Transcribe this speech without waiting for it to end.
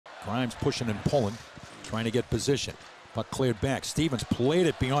Grimes pushing and pulling, trying to get position. Puck cleared back. Stevens played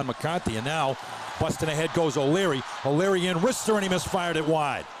it beyond McCarthy, and now busting ahead goes O'Leary. O'Leary in wrister, and he misfired it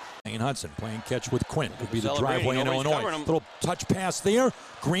wide. Lane Hudson playing catch with Quinn. Could be the driveway in Illinois. Little touch pass there.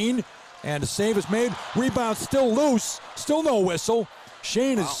 Green, and the save is made. Rebound still loose. Still no whistle.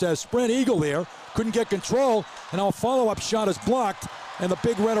 Shane is spread eagle there. Couldn't get control, and now a follow-up shot is blocked, and the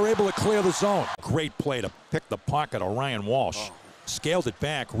Big Red are able to clear the zone. Great play to pick the pocket of Ryan Walsh. Scaled it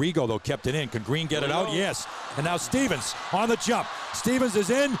back. Rigo, though, kept it in. Can Green get it out? Yes. And now Stevens on the jump. Stevens is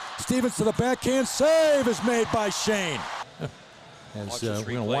in. Stevens to the backhand. Save is made by Shane. As we're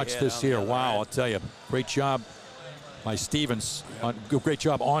going to watch this here. Wow, I'll tell you. Great job by Stevens. Great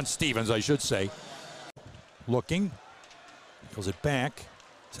job on Stevens, I should say. Looking. Pulls it back.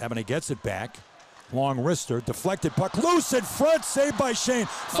 Sabine gets it back. Long wrister. Deflected puck. Loose in front. Saved by Shane.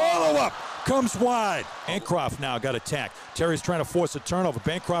 Follow-up. Comes wide. Bancroft now got attacked. Terry's trying to force a turnover.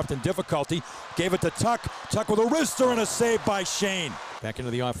 Bancroft in difficulty. Gave it to Tuck. Tuck with a wrister and a save by Shane. Back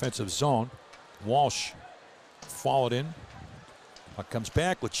into the offensive zone. Walsh followed in. Puck comes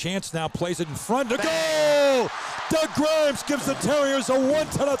back with chance now. Plays it in front. To goal! Doug Grimes gives the Terriers a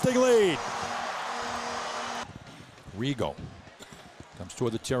 1-0 lead. Rigo comes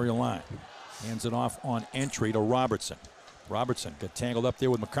toward the Terrier line. Hands it off on entry to Robertson. Robertson got tangled up there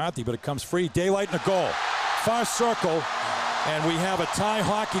with McCarthy, but it comes free. Daylight and a goal. Far circle, and we have a tie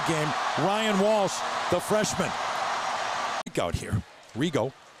hockey game. Ryan Walsh, the freshman. Out here.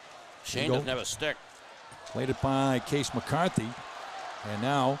 Rigo. Shane doesn't have a stick. Played it by Case McCarthy. And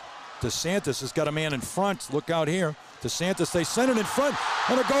now DeSantis has got a man in front. Look out here. DeSantis, they send it in front,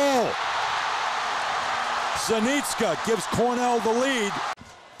 and a goal. Zanitska gives Cornell the lead.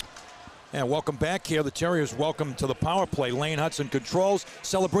 And welcome back here. The Terriers welcome to the power play. Lane Hudson controls.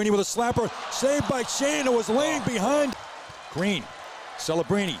 Celebrini with a slapper. Saved by Shane, who was laying behind. Green.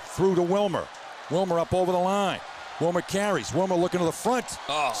 Celebrini through to Wilmer. Wilmer up over the line. Wilmer carries. Wilmer looking to the front.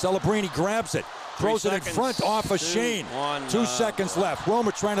 Celebrini grabs it. Throws it in front off of Shane. 2 seconds left.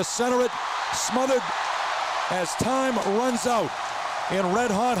 Wilmer trying to center it. Smothered as time runs out in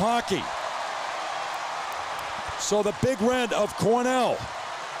red-hot hockey. So the Big Red of Cornell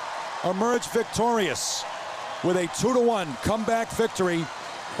emerged victorious with a 2-1 comeback victory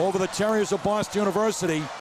over the Terriers of Boston University.